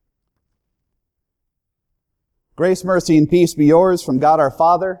Grace, mercy, and peace be yours from God our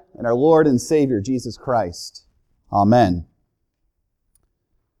Father and our Lord and Savior, Jesus Christ. Amen.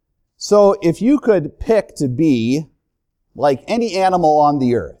 So, if you could pick to be like any animal on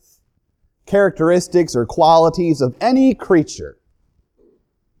the earth, characteristics or qualities of any creature,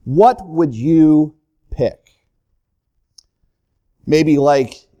 what would you pick? Maybe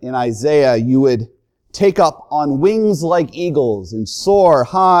like in Isaiah, you would take up on wings like eagles and soar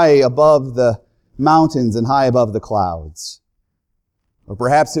high above the mountains and high above the clouds. Or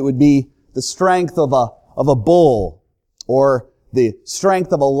perhaps it would be the strength of a bull or the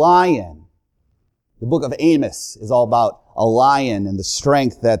strength of a lion. The book of Amos is all about a lion and the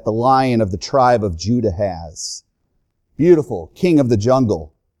strength that the lion of the tribe of Judah has. Beautiful, king of the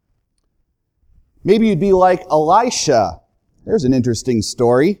jungle. Maybe you'd be like Elisha. There's an interesting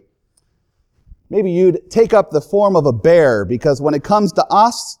story. Maybe you'd take up the form of a bear because when it comes to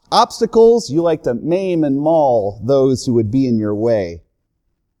obstacles, you like to maim and maul those who would be in your way.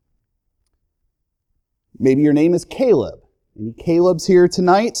 Maybe your name is Caleb. Any Calebs here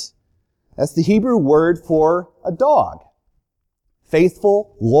tonight? That's the Hebrew word for a dog.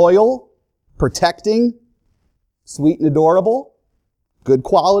 Faithful, loyal, protecting, sweet and adorable, good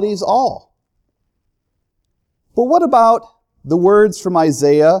qualities all. But what about the words from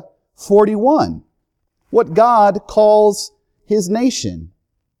Isaiah 41, what God calls His nation?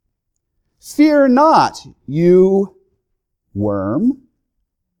 Fear not, you worm.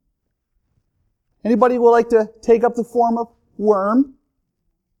 Anybody would like to take up the form of worm?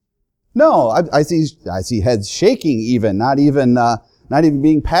 No, I see heads shaking even, not even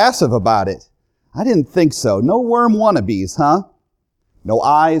being passive about it. I didn't think so. No worm wannabes, huh? No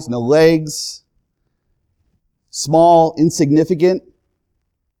eyes, no legs. Small, insignificant.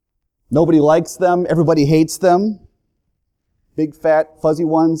 Nobody likes them. Everybody hates them. Big, fat, fuzzy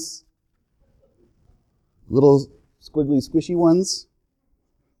ones. Little, squiggly, squishy ones.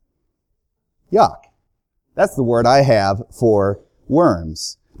 Yuck. That's the word I have for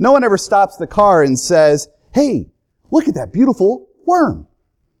worms. No one ever stops the car and says, "Hey, look at that beautiful worm."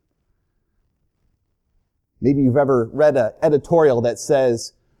 Maybe you've ever read an editorial that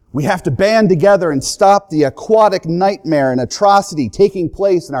says, "We have to band together and stop the aquatic nightmare and atrocity taking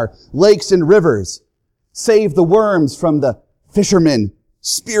place in our lakes and rivers. Save the worms from the fishermen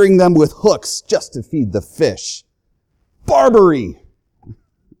spearing them with hooks just to feed the fish. Barbary!"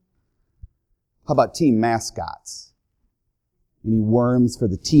 How about team mascots? Any worms for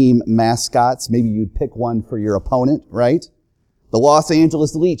the team mascots? Maybe you'd pick one for your opponent, right? The Los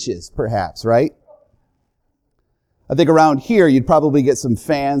Angeles Leeches, perhaps, right? I think around here you'd probably get some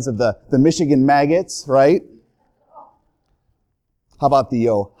fans of the Michigan Maggots, right? How about the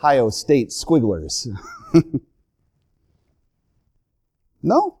Ohio State Squigglers?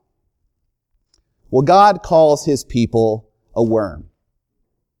 No? Well, God calls His people a worm.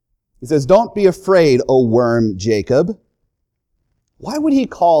 He says, "Don't be afraid, O worm Jacob." Why would He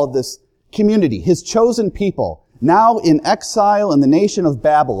call this community, His chosen people, now in exile in the nation of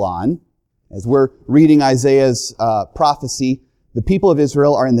Babylon? As we're reading Isaiah's prophecy, the people of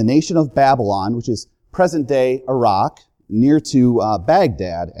Israel are in the nation of Babylon, which is present-day Iraq, near to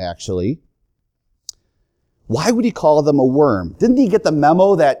Baghdad, actually. Why would He call them a worm? Didn't He get the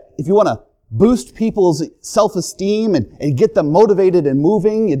memo that if you want to boost people's self-esteem and get them motivated and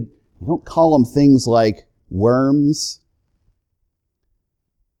moving, you don't call them things like worms?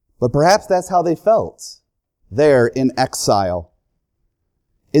 But perhaps that's how they felt there in exile.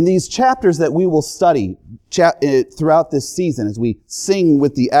 In these chapters that we will study throughout this season as we sing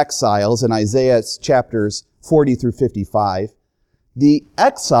with the exiles in Isaiah's chapters 40 through 55, the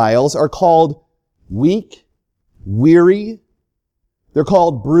exiles are called weak, weary. They're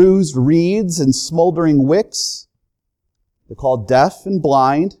called bruised reeds and smoldering wicks. They're called deaf and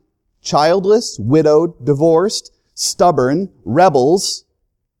blind, childless, widowed, divorced, stubborn, rebels.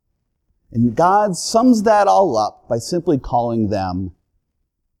 And God sums that all up by simply calling them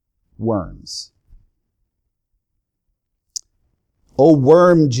worms. O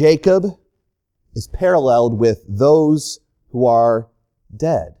worm Jacob is paralleled with those who are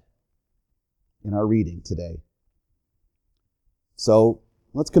dead in our reading today. So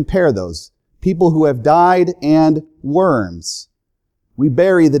let's compare those. People who have died and worms. We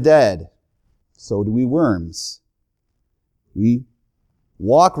bury the dead. So do we worms. We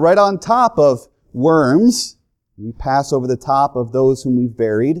walk right on top of worms. We pass over the top of those whom we've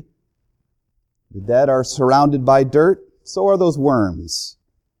buried. The dead are surrounded by dirt, so are those worms.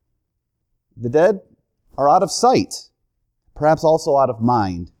 The dead are out of sight, perhaps also out of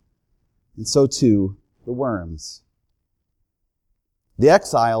mind, and so too the worms. The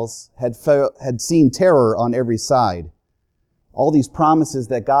exiles had seen terror on every side. All these promises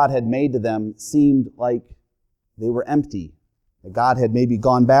that God had made to them seemed like they were empty, that God had maybe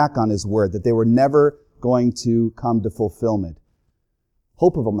gone back on His word, that they were never going to come to fulfillment.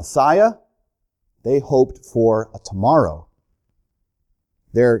 Hope of a Messiah, they hoped for a tomorrow.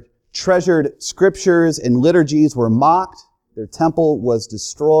 Their treasured scriptures and liturgies were mocked. Their temple was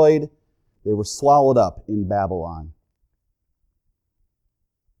destroyed. They were swallowed up in Babylon.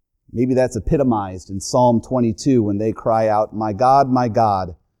 Maybe that's epitomized in Psalm 22 when they cry out, my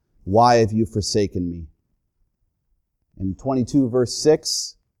God, why have you forsaken me?" In 22 verse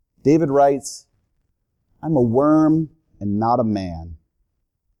 6, David writes, "I'm a worm and not a man."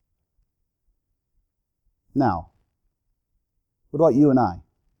 Now, what about you and I?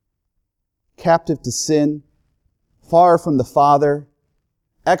 Captive to sin, far from the Father,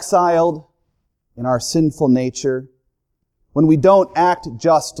 exiled in our sinful nature, when we don't act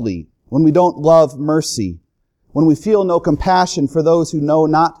justly, when we don't love mercy, when we feel no compassion for those who know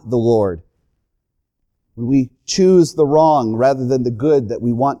not the Lord, when we choose the wrong rather than the good that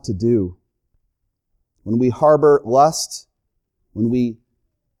we want to do, when we harbor lust, when we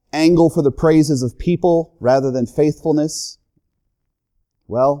angle for the praises of people rather than faithfulness,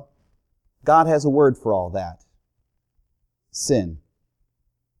 well, God has a word for all that. Sin.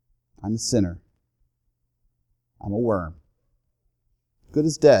 I'm a sinner. I'm a worm. Good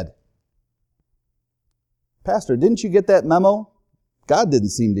as dead. Pastor, didn't you get that memo? God didn't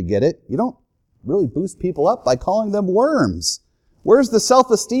seem to get it. You don't really boost people up by calling them worms. Where's the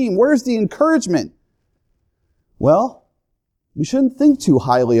self-esteem? Where's the encouragement? Well, we shouldn't think too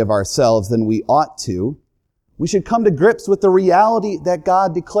highly of ourselves than we ought to. We should come to grips with the reality that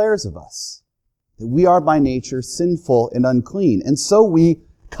God declares of us, that we are by nature sinful and unclean. And so we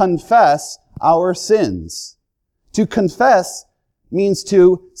confess our sins. To confess means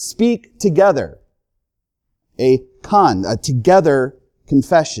to speak together. A together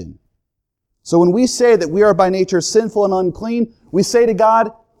confession. So when we say that we are by nature sinful and unclean, we say to God,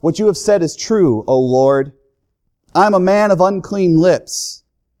 what you have said is true, O Lord. I'm a man of unclean lips.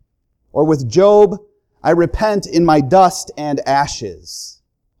 Or with Job, I repent in my dust and ashes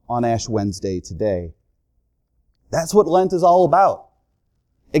on Ash Wednesday today. That's what Lent is all about.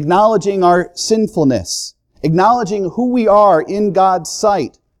 Acknowledging our sinfulness. Acknowledging who we are in God's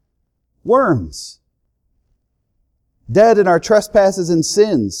sight. Worms. Dead in our trespasses and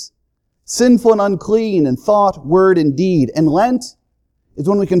sins. Sinful and unclean in thought, word, and deed. And Lent is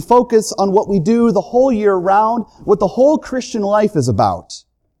when we can focus on what we do the whole year round, what the whole Christian life is about.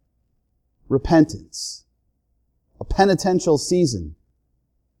 Repentance. A penitential season.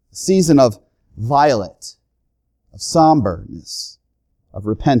 A season of violet, of somberness, of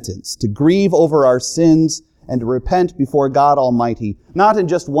repentance. To grieve over our sins and to repent before God Almighty, not in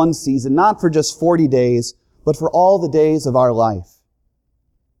just one season, not for just 40 days, but for all the days of our life.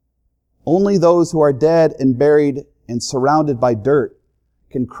 Only those who are dead and buried and surrounded by dirt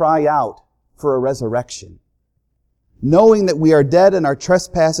can cry out for a resurrection. Knowing that we are dead in our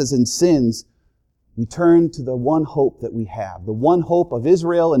trespasses and sins, we turn to the one hope that we have, the one hope of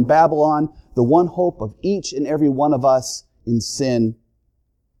Israel and Babylon, the one hope of each and every one of us in sin,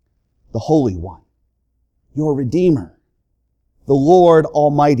 the Holy One, your Redeemer, the Lord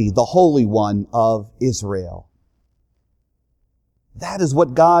Almighty, the Holy One of Israel. That is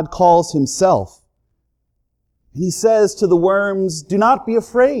what God calls Himself. And He says to the worms, do not be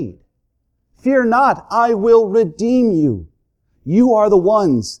afraid. Fear not, I will redeem you. You are the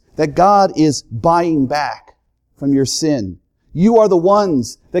ones that God is buying back from your sin. You are the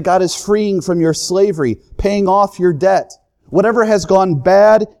ones that God is freeing from your slavery, paying off your debt. Whatever has gone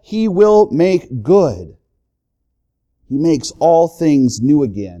bad, He will make good. He makes all things new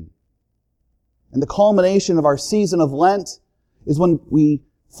again. And the culmination of our season of Lent is when we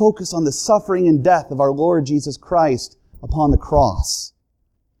focus on the suffering and death of our Lord Jesus Christ upon the cross.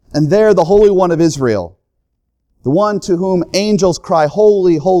 And there the Holy One of Israel, the one to whom angels cry,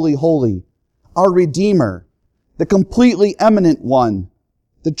 holy, holy, holy, our Redeemer, the completely eminent one,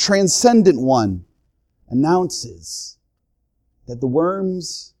 the transcendent one, announces that the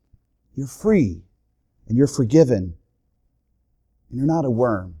worms, you're free and you're forgiven. And you're not a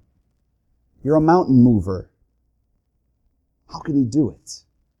worm. You're a mountain mover. How can He do it?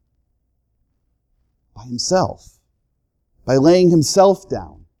 By Himself. By laying Himself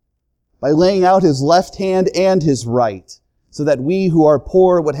down. By laying out His left hand and His right, so that we who are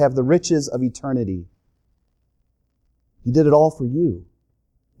poor would have the riches of eternity. He did it all for you.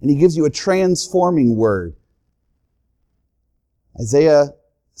 And He gives you a transforming word. Isaiah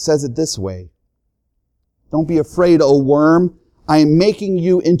says it this way. Don't be afraid, O worm. I am making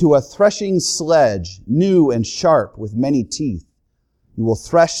you into a threshing sledge, new and sharp with many teeth. You will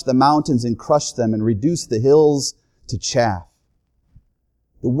thresh the mountains and crush them and reduce the hills to chaff.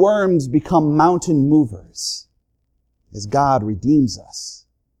 The worms become mountain movers as God redeems us.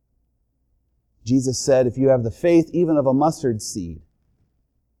 Jesus said, if you have the faith even of a mustard seed,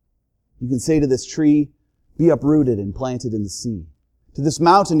 you can say to this tree, be uprooted and planted in the sea. To this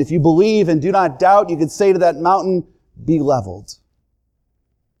mountain, if you believe and do not doubt, you can say to that mountain, be leveled.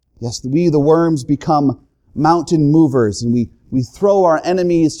 Yes, we, the worms, become mountain movers, and we throw our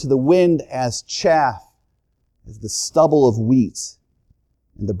enemies to the wind as chaff, as the stubble of wheat,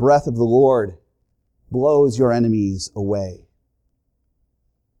 and the breath of the Lord blows your enemies away.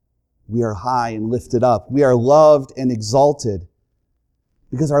 We are high and lifted up. We are loved and exalted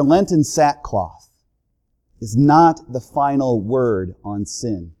because our Lenten sackcloth is not the final word on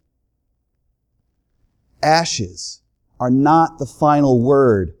sin. Ashes are not the final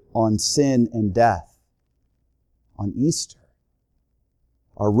word on sin and death. On Easter,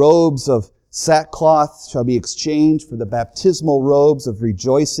 our robes of sackcloth shall be exchanged for the baptismal robes of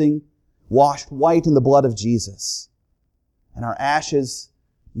rejoicing, washed white in the blood of Jesus. And our ashes,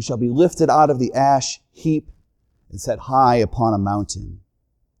 we shall be lifted out of the ash heap and set high upon a mountain.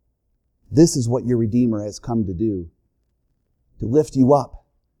 This is what your Redeemer has come to do. To lift you up,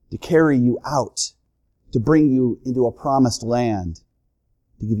 to carry you out, to bring you into a promised land,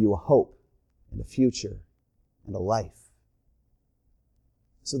 to give you a hope and a future and a life.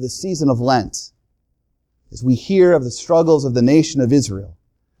 So this season of Lent, as we hear of the struggles of the nation of Israel,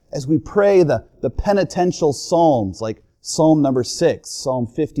 as we pray the penitential psalms like Psalm number 6, Psalm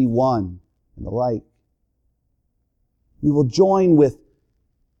 51, and the like, we will join with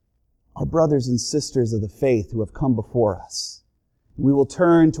our brothers and sisters of the faith who have come before us. We will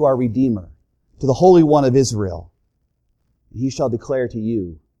turn to our Redeemer, to the Holy One of Israel, and He shall declare to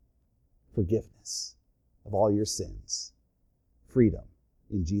you forgiveness of all your sins, freedom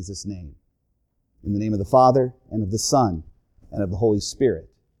in Jesus' name. In the name of the Father, and of the Son, and of the Holy Spirit.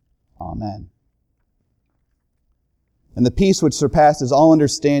 Amen. And the peace which surpasses all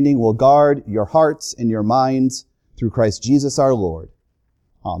understanding will guard your hearts and your minds through Christ Jesus our Lord.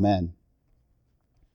 Amen.